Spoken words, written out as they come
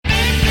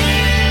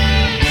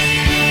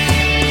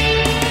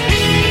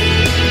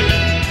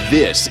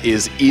This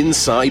is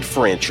Inside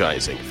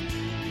Franchising,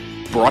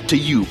 brought to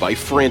you by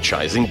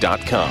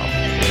Franchising.com.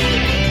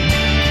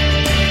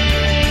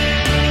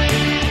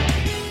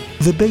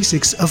 The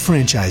basics of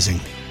franchising.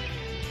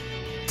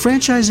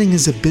 Franchising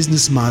is a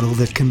business model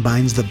that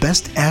combines the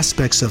best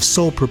aspects of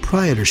sole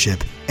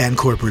proprietorship and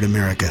corporate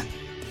America.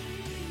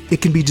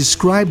 It can be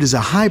described as a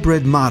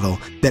hybrid model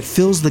that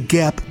fills the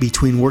gap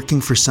between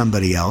working for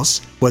somebody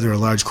else, whether a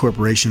large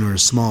corporation or a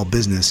small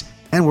business,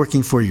 and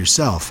working for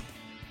yourself.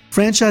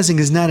 Franchising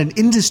is not an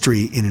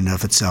industry in and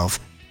of itself.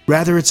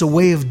 Rather, it's a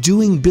way of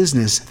doing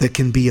business that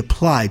can be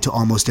applied to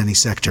almost any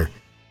sector.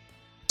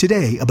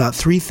 Today, about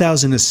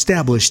 3,000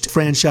 established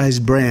franchise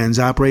brands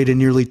operate in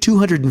nearly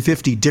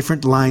 250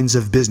 different lines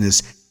of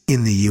business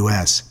in the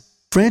U.S.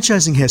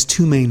 Franchising has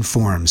two main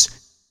forms.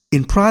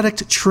 In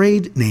product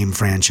trade name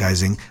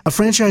franchising, a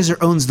franchisor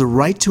owns the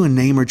right to a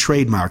name or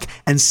trademark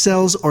and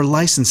sells or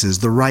licenses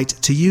the right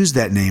to use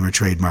that name or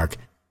trademark.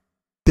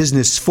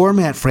 Business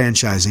format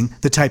franchising,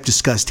 the type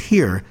discussed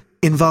here,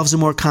 involves a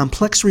more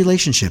complex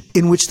relationship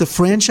in which the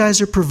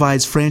franchisor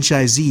provides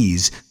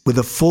franchisees with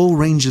a full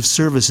range of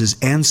services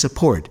and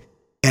support,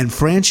 and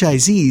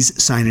franchisees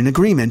sign an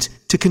agreement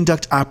to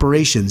conduct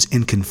operations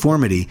in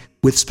conformity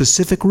with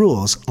specific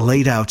rules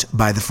laid out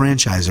by the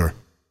franchisor.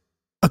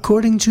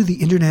 According to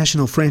the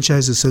International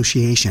Franchise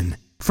Association,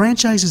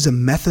 franchise is a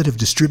method of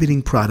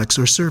distributing products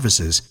or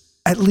services.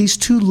 At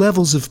least two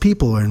levels of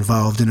people are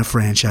involved in a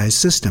franchise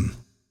system.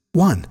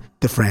 1.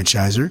 The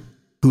franchisor,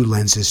 who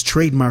lends his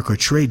trademark or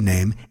trade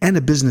name and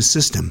a business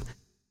system.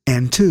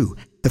 And 2.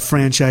 The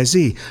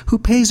franchisee, who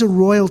pays a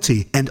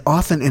royalty and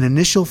often an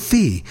initial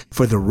fee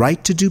for the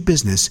right to do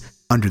business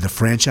under the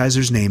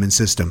franchisor's name and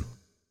system.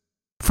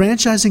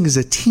 Franchising is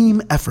a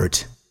team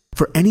effort.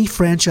 For any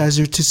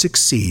franchisor to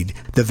succeed,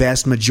 the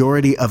vast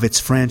majority of its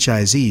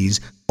franchisees,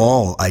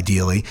 all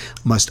ideally,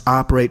 must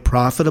operate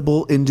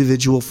profitable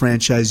individual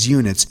franchise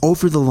units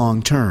over the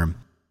long term.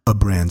 A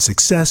brand's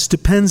success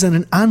depends on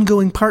an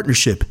ongoing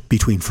partnership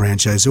between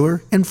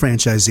franchisor and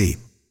franchisee.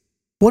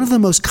 One of the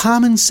most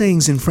common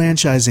sayings in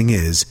franchising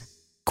is,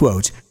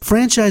 quote,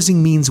 "Franchising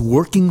means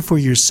working for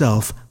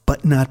yourself,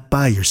 but not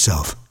by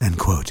yourself," end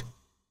quote.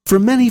 For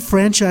many,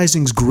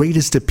 franchising's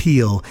greatest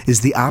appeal is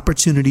the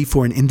opportunity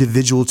for an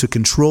individual to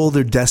control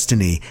their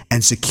destiny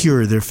and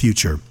secure their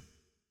future.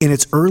 In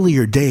its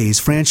earlier days,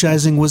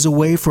 franchising was a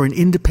way for an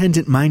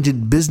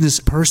independent-minded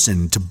business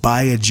person to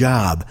buy a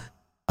job,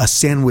 a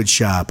sandwich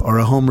shop, or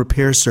a home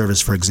repair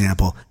service, for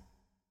example,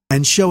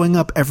 and showing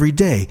up every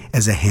day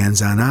as a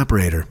hands-on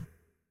operator.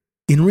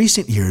 In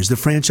recent years, the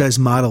franchise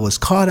model has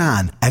caught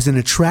on as an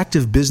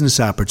attractive business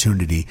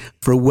opportunity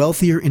for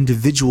wealthier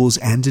individuals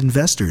and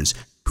investors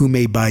who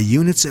may buy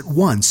units at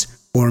once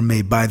or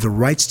may buy the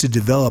rights to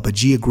develop a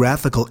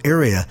geographical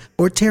area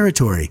or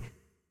territory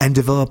and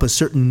develop a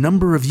certain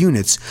number of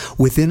units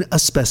within a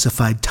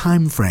specified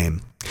time frame.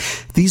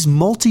 These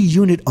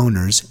multi-unit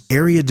owners,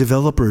 area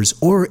developers,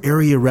 or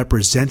area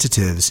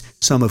representatives,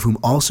 some of whom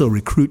also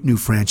recruit new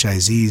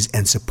franchisees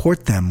and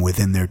support them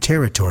within their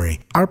territory,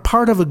 are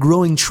part of a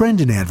growing trend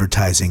in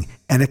advertising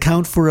and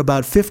account for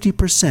about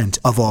 50%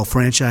 of all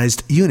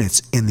franchised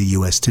units in the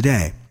U.S.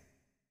 today.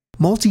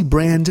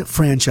 Multi-brand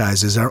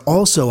franchises are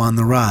also on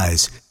the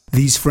rise.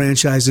 These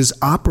franchises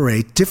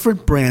operate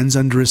different brands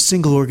under a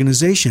single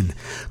organization,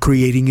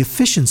 creating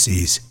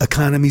efficiencies,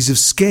 economies of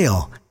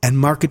scale, and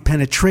market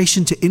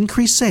penetration to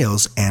increase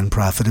sales and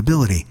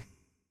profitability.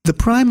 The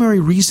primary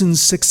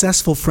reasons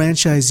successful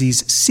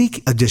franchisees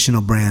seek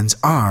additional brands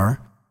are: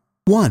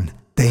 1.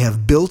 They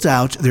have built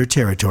out their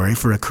territory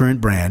for a current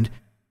brand,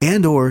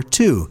 and/or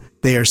 2.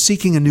 They are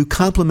seeking a new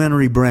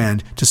complementary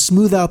brand to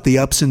smooth out the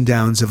ups and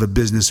downs of a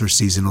business or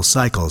seasonal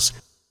cycles.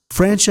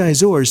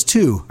 Franchisors,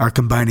 too, are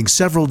combining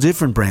several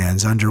different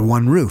brands under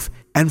one roof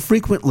and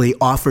frequently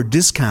offer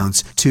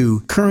discounts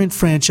to current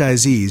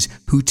franchisees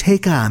who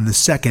take on the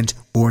second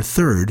or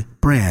third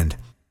brand.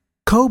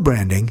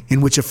 Co-branding,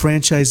 in which a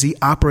franchisee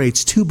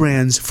operates two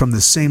brands from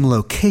the same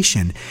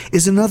location,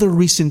 is another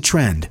recent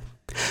trend.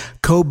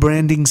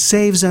 Co-branding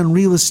saves on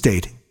real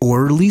estate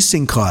or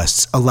leasing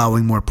costs,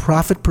 allowing more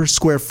profit per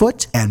square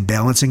foot and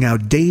balancing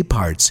out day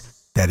parts,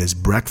 that is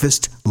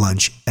breakfast,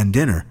 lunch, and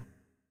dinner.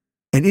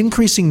 An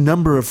increasing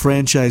number of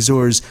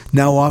franchisors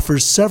now offer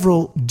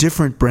several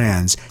different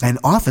brands and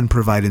often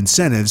provide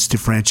incentives to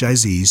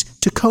franchisees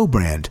to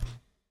co-brand.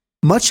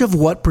 Much of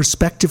what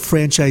prospective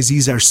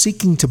franchisees are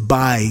seeking to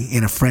buy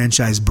in a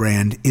franchise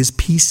brand is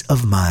peace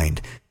of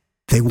mind.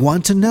 They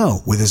want to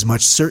know with as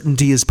much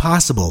certainty as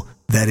possible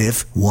that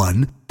if,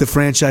 1, the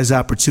franchise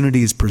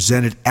opportunity is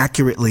presented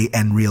accurately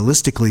and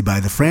realistically by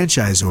the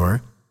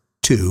franchisor,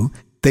 2,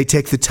 they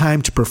take the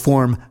time to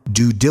perform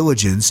due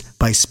diligence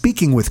by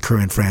speaking with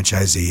current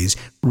franchisees,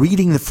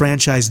 reading the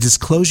franchise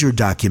disclosure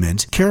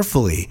document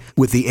carefully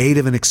with the aid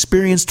of an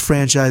experienced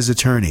franchise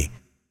attorney.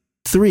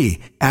 3.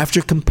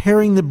 After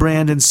comparing the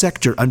brand and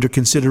sector under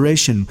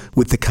consideration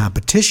with the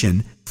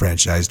competition,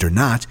 franchised or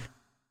not,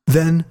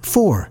 then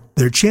 4.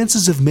 Their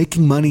chances of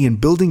making money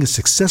and building a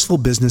successful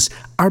business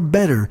are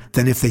better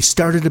than if they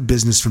started a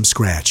business from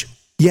scratch.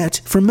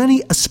 Yet, for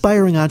many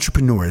aspiring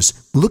entrepreneurs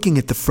looking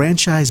at the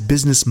franchise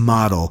business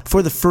model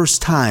for the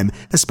first time,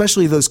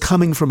 especially those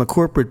coming from a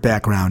corporate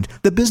background,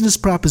 the business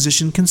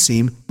proposition can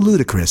seem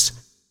ludicrous.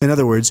 In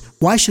other words,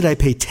 why should I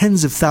pay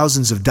tens of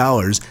thousands of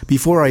dollars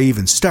before I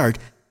even start,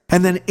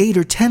 and then 8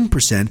 or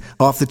 10%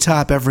 off the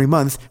top every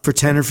month for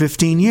 10 or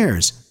 15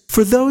 years?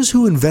 For those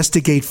who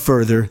investigate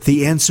further,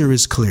 the answer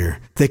is clear.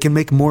 They can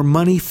make more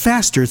money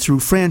faster through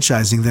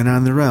franchising than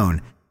on their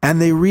own, and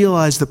they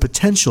realize the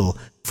potential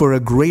for a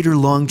greater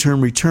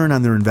long-term return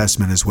on their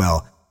investment as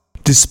well.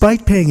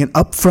 Despite paying an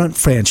upfront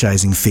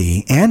franchising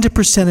fee and a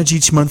percentage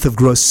each month of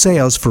gross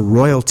sales for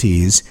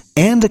royalties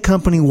and a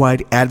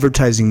company-wide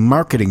advertising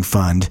marketing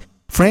fund,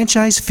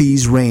 franchise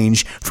fees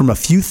range from a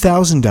few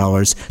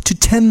 $1,000s to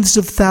tens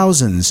of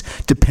thousands,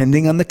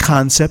 depending on the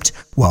concept,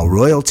 while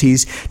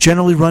royalties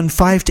generally run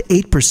 5 to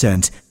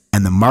 8%,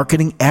 and the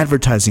marketing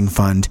advertising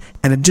fund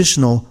an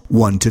additional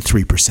 1 to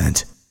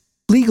 3%.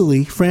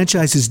 Legally,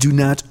 franchises do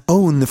not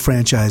own the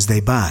franchise they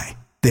buy.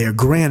 They are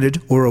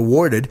granted or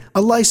awarded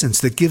a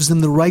license that gives them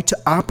the right to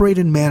operate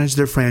and manage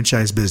their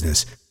franchise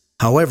business.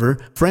 However,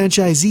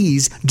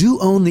 franchisees do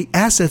own the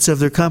assets of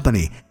their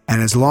company,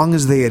 and as long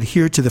as they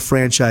adhere to the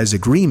franchise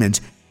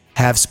agreement,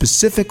 have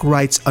specific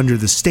rights under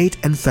the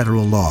state and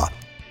federal law.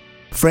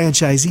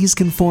 Franchisees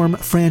can form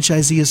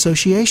franchisee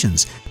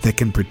associations that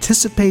can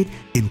participate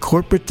in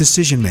corporate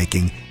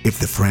decision-making if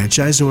the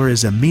franchisor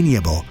is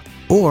amenable,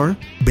 or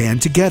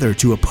band together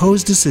to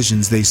oppose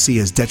decisions they see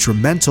as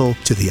detrimental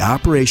to the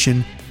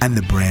operation and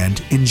the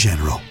brand in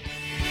general.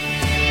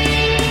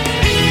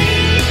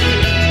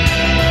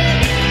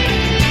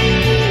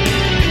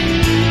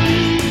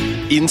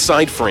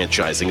 Inside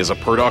Franchising is a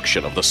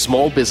production of the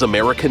Small Biz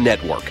America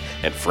Network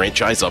and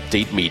Franchise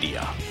Update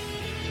Media.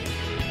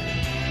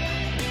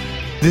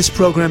 This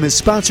program is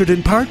sponsored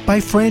in part by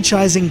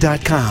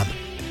Franchising.com.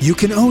 You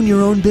can own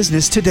your own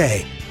business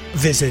today.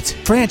 Visit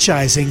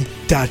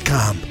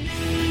Franchising.com.